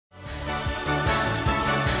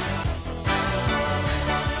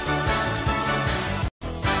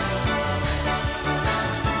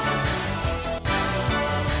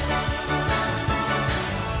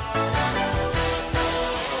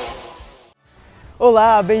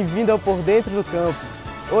Olá, bem-vindo ao Por Dentro do Campus.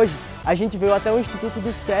 Hoje a gente veio até o Instituto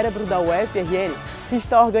do Cérebro da UFRN, que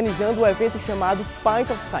está organizando um evento chamado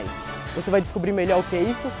Pint of Science. Você vai descobrir melhor o que é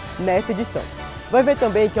isso nessa edição. Vai ver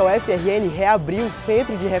também que a UFRN reabriu o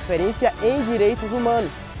Centro de Referência em Direitos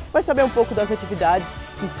Humanos. Vai saber um pouco das atividades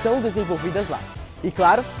que são desenvolvidas lá. E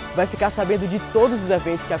claro, vai ficar sabendo de todos os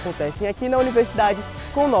eventos que acontecem aqui na universidade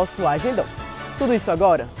com o nosso agendão. Tudo isso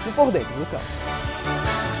agora no Por Dentro do Campus.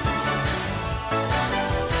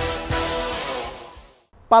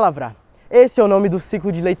 Palavrar. Esse é o nome do ciclo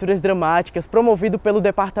de leituras dramáticas promovido pelo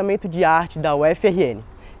Departamento de Arte da UFRN.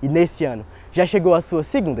 E nesse ano já chegou a sua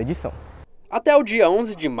segunda edição. Até o dia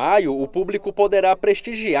 11 de maio, o público poderá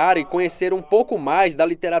prestigiar e conhecer um pouco mais da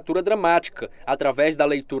literatura dramática, através da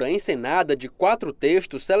leitura encenada de 4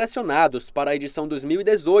 textos selecionados para a edição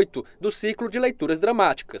 2018 do ciclo de leituras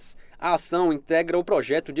dramáticas. A ação integra o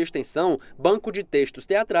projeto de extensão Banco de Textos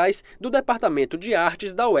Teatrais do Departamento de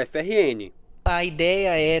Artes da UFRN. A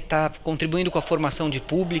ideia é estar contribuindo com a formação de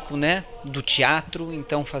público, do teatro,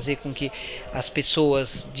 então fazer com que as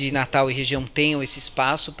pessoas de Natal e região tenham esse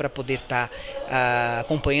espaço para poder estar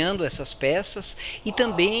acompanhando essas peças e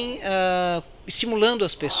também estimulando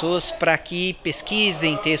as pessoas para que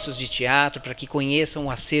pesquisem textos de teatro, para que conheçam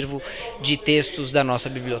o acervo de textos da nossa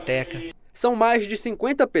biblioteca. São mais de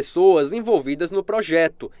 50 pessoas envolvidas no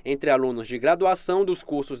projeto, entre alunos de graduação dos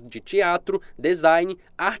cursos de teatro, design,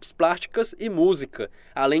 artes plásticas e música,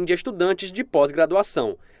 além de estudantes de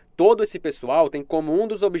pós-graduação. Todo esse pessoal tem como um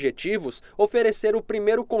dos objetivos oferecer o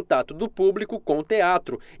primeiro contato do público com o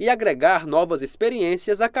teatro e agregar novas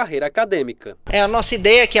experiências à carreira acadêmica. A nossa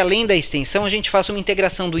ideia é que, além da extensão, a gente faça uma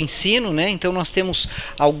integração do ensino, Então nós temos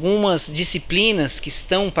algumas disciplinas que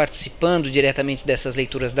estão participando diretamente dessas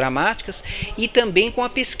leituras dramáticas e também com a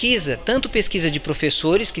pesquisa, tanto pesquisa de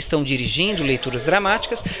professores que estão dirigindo leituras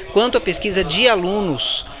dramáticas, quanto a pesquisa de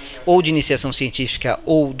alunos ou de iniciação científica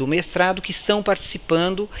ou do mestrado que estão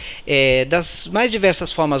participando das mais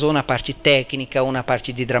diversas formas, ou na parte técnica, ou na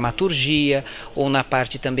parte de dramaturgia, ou na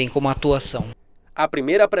parte também como atuação. A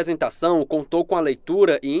primeira apresentação contou com a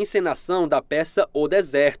leitura e encenação da peça O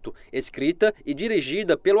Deserto, escrita e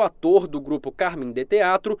dirigida pelo ator do grupo Carmim de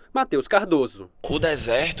Teatro, Matheus Cardoso. O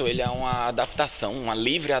Deserto ele é uma adaptação, uma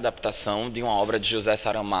livre adaptação de uma obra de José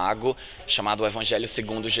Saramago chamada O Evangelho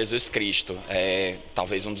segundo Jesus Cristo. É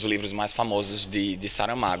talvez um dos livros mais famosos de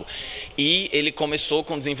Saramago. E ele começou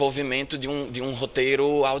com o desenvolvimento de um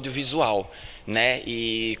roteiro audiovisual.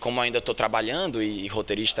 E como eu ainda estou trabalhando, e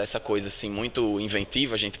roteirista é essa coisa assim muito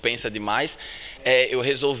inventiva, a gente pensa demais, eu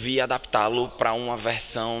resolvi adaptá-lo para uma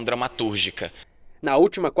versão dramatúrgica. Na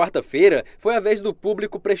última quarta-feira, foi a vez do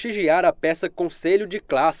público prestigiar a peça Conselho de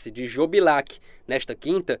Classe, de Jô Bilac. Nesta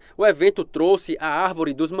quinta, o evento trouxe A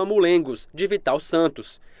Árvore dos Mamulengos, de Vital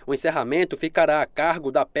Santos. O encerramento ficará a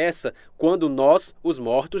cargo da peça Quando Nós, os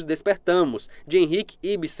Mortos, Despertamos, de Henrik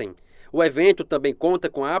Ibsen. O evento também conta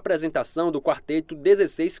com a apresentação do quarteto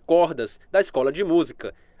 16 Cordas, da Escola de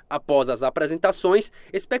Música. Após as apresentações,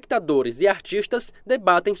 espectadores e artistas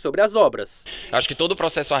debatem sobre as obras. Acho que todo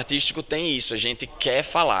processo artístico tem isso, a gente quer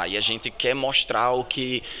falar e a gente quer mostrar o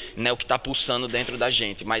que está pulsando dentro da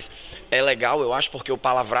gente, mas é legal, eu acho, porque o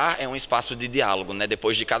palavrar é um espaço de diálogo,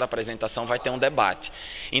 Depois de cada apresentação vai ter um debate.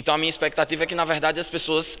 Então a minha expectativa é que, na verdade, as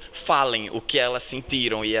pessoas falem o que elas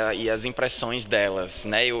sentiram e as impressões delas,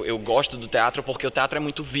 Eu gosto do teatro porque o teatro é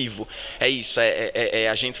muito vivo, é isso, é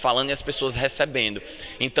a gente falando e as pessoas recebendo.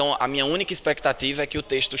 Então, a minha única expectativa é que o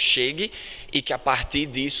texto chegue e que, a partir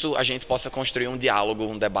disso, a gente possa construir um diálogo,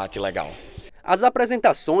 um debate legal. As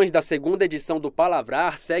apresentações da segunda edição do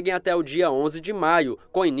Palavrar seguem até o dia 11 de maio,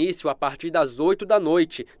 com início a partir das 8 da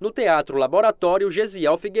noite, no Teatro Laboratório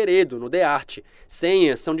Gesiel Figueiredo, no DEARTE.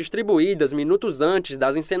 Senhas são distribuídas minutos antes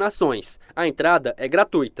das encenações. A entrada é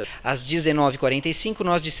gratuita. Às 19h45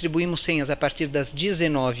 nós distribuímos senhas a partir das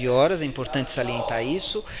 19 horas, é importante salientar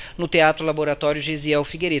isso, no Teatro Laboratório Gesiel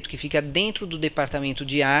Figueiredo, que fica dentro do Departamento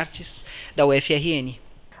de Artes da UFRN.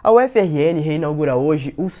 A UFRN reinaugura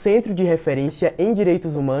hoje o Centro de Referência em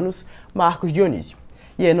Direitos Humanos Marcos Dionísio.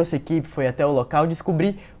 E a nossa equipe foi até o local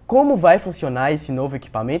descobrir como vai funcionar esse novo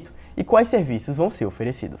equipamento e quais serviços vão ser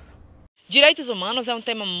oferecidos. Direitos humanos é um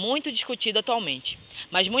tema muito discutido atualmente,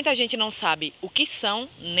 mas muita gente não sabe o que são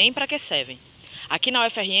nem para que servem. Aqui na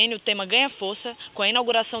UFRN, o tema ganha força com a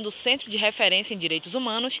inauguração do Centro de Referência em Direitos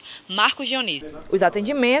Humanos, Marcos Dionísio. Os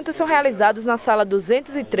atendimentos são realizados na sala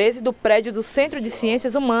 213 do prédio do Centro de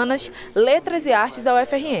Ciências Humanas, Letras e Artes da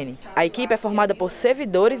UFRN. A equipe é formada por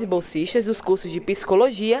servidores e bolsistas dos cursos de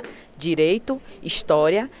Psicologia, direito,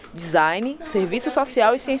 história, design, serviço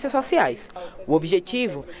social e ciências sociais. O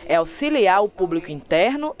objetivo é auxiliar o público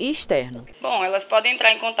interno e externo. Bom, elas podem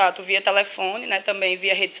entrar em contato via telefone, né, também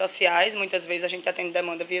via redes sociais. Muitas vezes a gente atende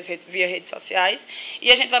demanda via redes sociais.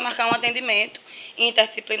 E a gente vai marcar um atendimento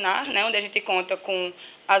interdisciplinar, né, onde a gente conta com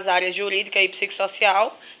as áreas jurídica e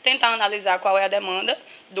psicossocial, tentar analisar qual é a demanda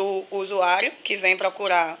do usuário que vem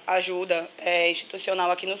procurar ajuda institucional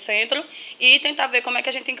aqui no centro e tentar ver como é que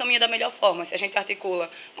a gente encaminha da melhor forma, se a gente articula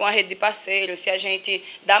com a rede de parceiros, se a gente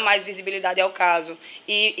dá mais visibilidade ao caso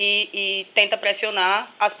e tenta pressionar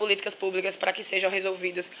as políticas públicas para que sejam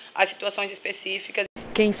resolvidas as situações específicas.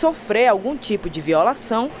 Quem sofrer algum tipo de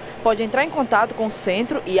violação pode entrar em contato com o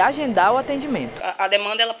centro e agendar o atendimento. A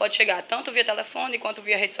demanda ela pode chegar tanto via telefone quanto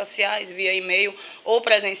via redes sociais, via e-mail ou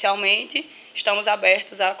presencialmente. Estamos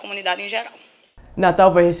abertos à comunidade em geral.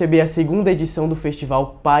 Natal vai receber a segunda edição do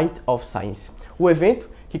festival Pint of Science. O evento,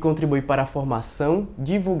 que contribui para a formação,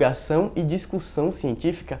 divulgação e discussão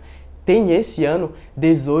científica, tem esse ano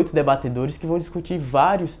 18 debatedores que vão discutir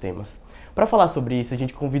vários temas. Para falar sobre isso, a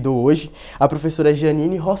gente convidou hoje a professora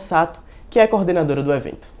Janine Rossato, que é a coordenadora do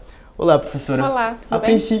evento. Olá, professora. Olá, tudo bem? A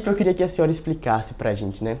princípio, eu queria que a senhora explicasse para a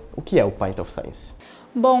gente, né, o que é o Pint of Science.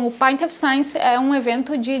 Bom, o Pint of Science é um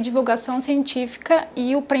evento de divulgação científica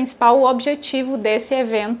e o principal objetivo desse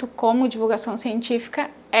evento, como divulgação científica,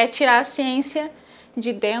 é tirar a ciência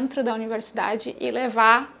de dentro da universidade e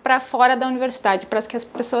levar para fora da universidade, para que as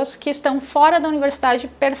pessoas que estão fora da universidade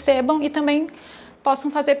percebam e também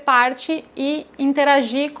possam fazer parte e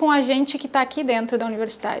interagir com a gente que está aqui dentro da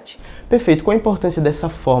universidade. Perfeito. Qual a importância dessa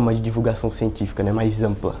forma de divulgação científica, né, mais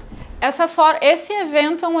ampla? Esse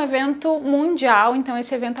evento é um evento mundial, então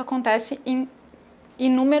esse evento acontece em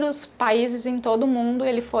inúmeros países em todo o mundo.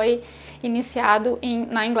 Ele foi iniciado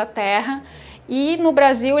na Inglaterra e no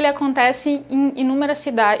Brasil ele acontece em inúmeras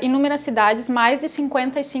cidades, mais de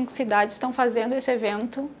 55 cidades estão fazendo esse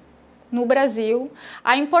evento no Brasil.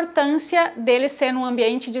 A importância dele ser num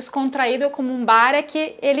ambiente descontraído como um bar é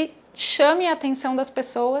que ele chame a atenção das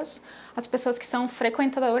pessoas, as pessoas que são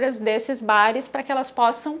frequentadoras desses bares, para que elas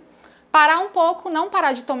possam parar um pouco, não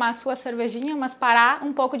parar de tomar a sua cervejinha, mas parar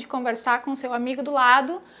um pouco de conversar com o seu amigo do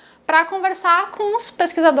lado, para conversar com os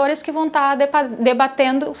pesquisadores que vão estar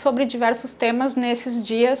debatendo sobre diversos temas nesses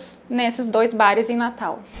dias, nesses 2 bares em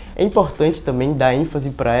Natal. É importante também dar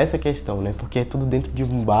ênfase para essa questão, né? Porque é tudo dentro de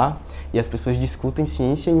um bar e as pessoas discutem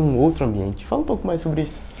ciência em um outro ambiente. Fala um pouco mais sobre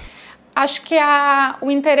isso. Acho que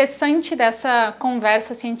o interessante dessa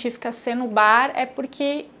conversa científica ser no bar é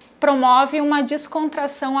porque promove uma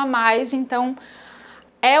descontração a mais, então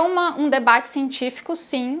é um debate científico,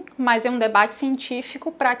 sim, mas é um debate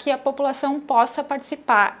científico para que a população possa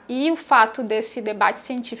participar. E o fato desse debate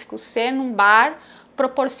científico ser num bar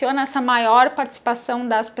proporciona essa maior participação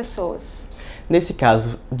das pessoas. Nesse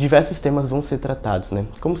caso, diversos temas vão ser tratados, né?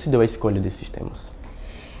 Como se deu a escolha desses temas?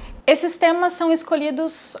 Esses temas são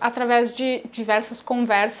escolhidos através de diversas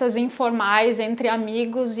conversas informais entre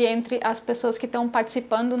amigos e entre as pessoas que estão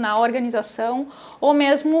participando na organização, ou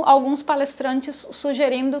mesmo alguns palestrantes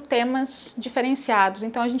sugerindo temas diferenciados.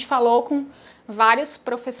 Então a gente falou com vários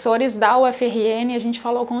professores da UFRN, a gente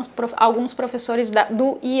falou com alguns professores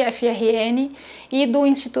do IFRN e do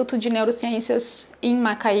Instituto de Neurociências em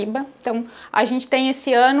Macaíba. Então a gente tem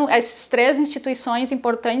esse ano essas 3 instituições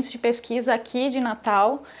importantes de pesquisa aqui de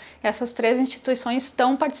Natal. Essas 3 instituições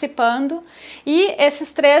estão participando e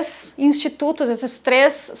esses 3 institutos, esses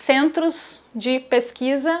 3 centros de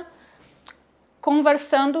pesquisa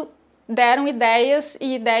conversando, deram ideias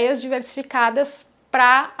e ideias diversificadas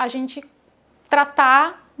para a gente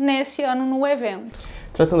tratar nesse ano no evento.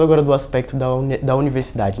 Tratando agora do aspecto da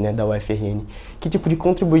universidade, né, da UFRN, que tipo de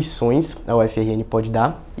contribuições a UFRN pode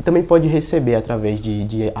dar e também pode receber através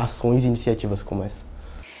de ações e iniciativas como essa?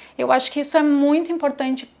 Eu acho que isso é muito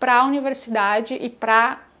importante para a universidade e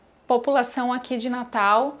para a população aqui de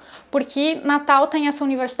Natal, porque Natal tem essa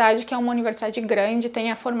universidade que é uma universidade grande,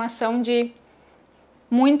 tem a formação de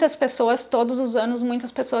muitas pessoas todos os anos,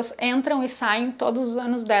 muitas pessoas entram e saem todos os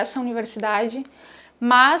anos dessa universidade,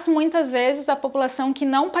 mas muitas vezes a população que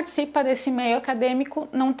não participa desse meio acadêmico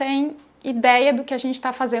não tem ideia do que a gente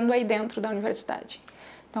está fazendo aí dentro da universidade.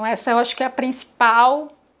 Então essa eu acho que é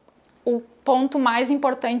o ponto mais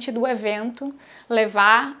importante do evento,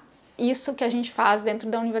 levar isso que a gente faz dentro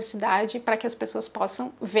da universidade para que as pessoas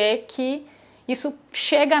possam ver que isso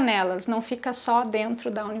chega nelas, não fica só dentro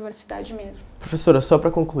da universidade mesmo. Professora, só para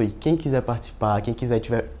concluir, quem quiser participar, quem quiser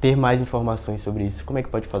ter mais informações sobre isso, como é que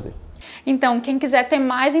pode fazer? Então, quem quiser ter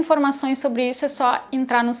mais informações sobre isso é só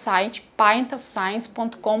entrar no site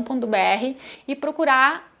pintofscience.com.br e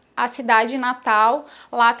procurar a cidade natal.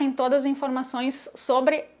 Lá tem todas as informações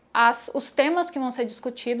sobre os temas que vão ser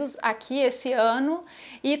discutidos aqui esse ano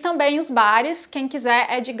e também os bares. Quem quiser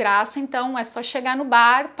é de graça, então é só chegar no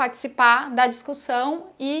bar, participar da discussão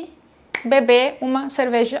e beber uma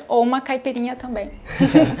cerveja ou uma caipirinha também.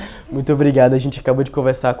 Muito obrigado. A gente acabou de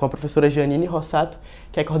conversar com a professora Janine Rossato,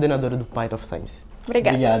 que é coordenadora do Pint of Science.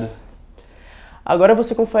 Obrigada. Obrigado. Agora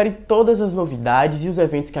você confere todas as novidades e os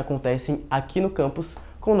eventos que acontecem aqui no campus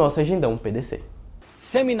com o nosso agendão PDC.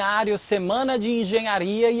 Seminário, semana de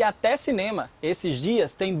engenharia e até cinema. Esses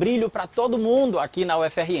dias tem brilho para todo mundo aqui na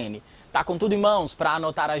UFRN. Tá com tudo em mãos para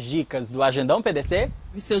anotar as dicas do agendão PDC?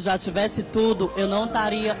 Se eu já tivesse tudo, eu não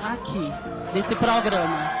estaria aqui, nesse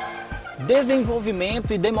programa.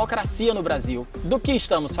 Desenvolvimento e democracia no Brasil. Do que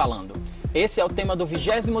estamos falando? Esse é o tema do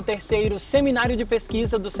 23º Seminário de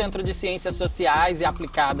Pesquisa do Centro de Ciências Sociais e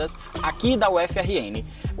Aplicadas aqui da UFRN.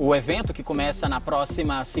 O evento, que começa na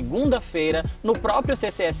próxima segunda-feira no próprio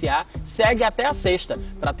CCSA, segue até a sexta.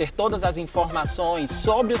 Para ter todas as informações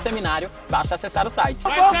sobre o seminário, basta acessar o site.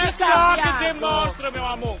 Mas é só que você mostra, meu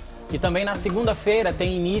amor! E também na segunda-feira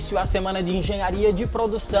tem início a Semana de Engenharia de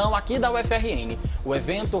Produção aqui da UFRN. O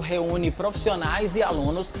evento reúne profissionais e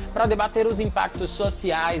alunos para debater os impactos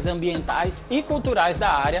sociais, ambientais e culturais da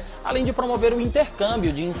área, além de promover o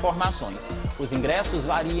intercâmbio de informações. Os ingressos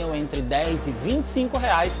variam entre R$10 e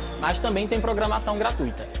R$25, mas também tem programação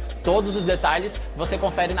gratuita. Todos os detalhes você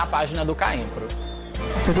confere na página do Caempro.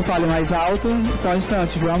 Se tu fala mais alto, só um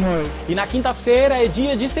instante, viu, amor? E na quinta-feira é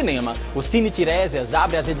dia de cinema. O Cine Tiresias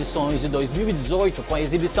abre as edições de 2018 com a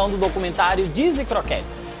exibição do documentário Diz e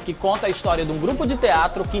Croquetes, que conta a história de um grupo de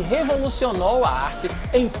teatro que revolucionou a arte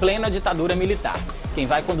em plena ditadura militar. Quem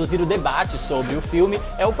vai conduzir o debate sobre o filme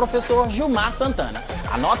é o professor Gilmar Santana.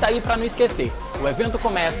 Anota aí para não esquecer. O evento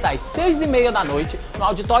começa às 6h30 da noite no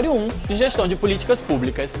Auditório 1 de Gestão de Políticas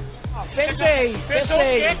Públicas. Fechei!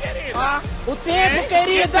 O tempo,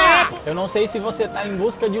 querida! Eu não sei se você está em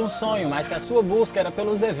busca de um sonho, mas se a sua busca era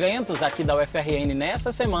pelos eventos aqui da UFRN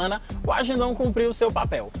nessa semana, o agendão cumpriu o seu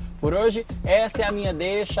papel. Por hoje, essa é a minha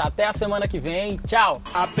deixa. Até a semana que vem. Tchau!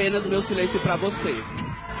 Apenas meu silêncio para você.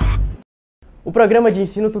 O programa de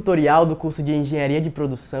ensino tutorial do curso de Engenharia de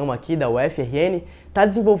Produção aqui da UFRN está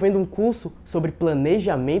desenvolvendo um curso sobre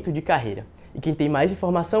planejamento de carreira. E quem tem mais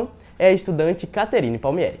informação é a estudante Caterine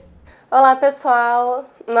Palmieri. Olá pessoal,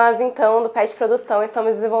 nós então do PET Produção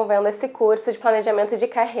estamos desenvolvendo esse curso de planejamento de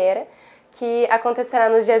carreira que acontecerá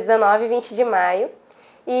nos dias 19 e 20 de maio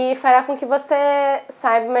e fará com que você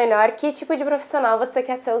saiba melhor que tipo de profissional você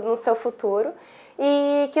quer ser no seu futuro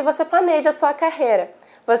e que você planeje a sua carreira.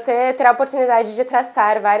 Você terá a oportunidade de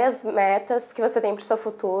traçar várias metas que você tem para o seu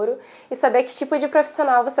futuro e saber que tipo de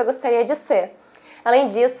profissional você gostaria de ser. Além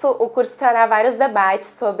disso, o curso trará vários debates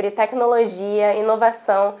sobre tecnologia,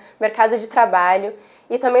 inovação, mercado de trabalho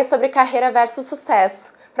e também sobre carreira versus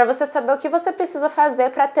sucesso, para você saber o que você precisa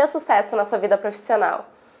fazer para ter sucesso na sua vida profissional.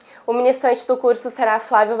 O ministrante do curso será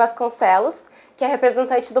Flávio Vasconcelos, que é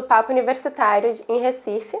representante do Papo Universitário em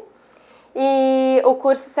Recife. E o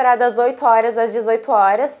curso será das 8 horas às 18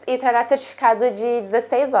 horas e trará certificado de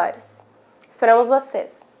 16 horas. Esperamos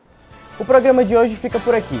vocês! O programa de hoje fica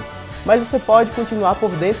por aqui. Mas você pode continuar por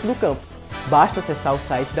dentro do campus. Basta acessar o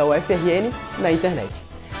site da UFRN na internet.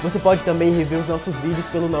 Você pode também rever os nossos vídeos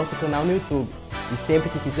pelo nosso canal no YouTube. E sempre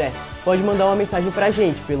que quiser, pode mandar uma mensagem pra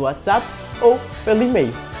gente pelo WhatsApp ou pelo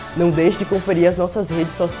e-mail. Não deixe de conferir as nossas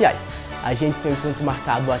redes sociais. A gente tem um encontro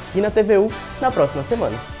marcado aqui na TVU na próxima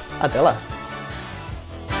semana. Até lá!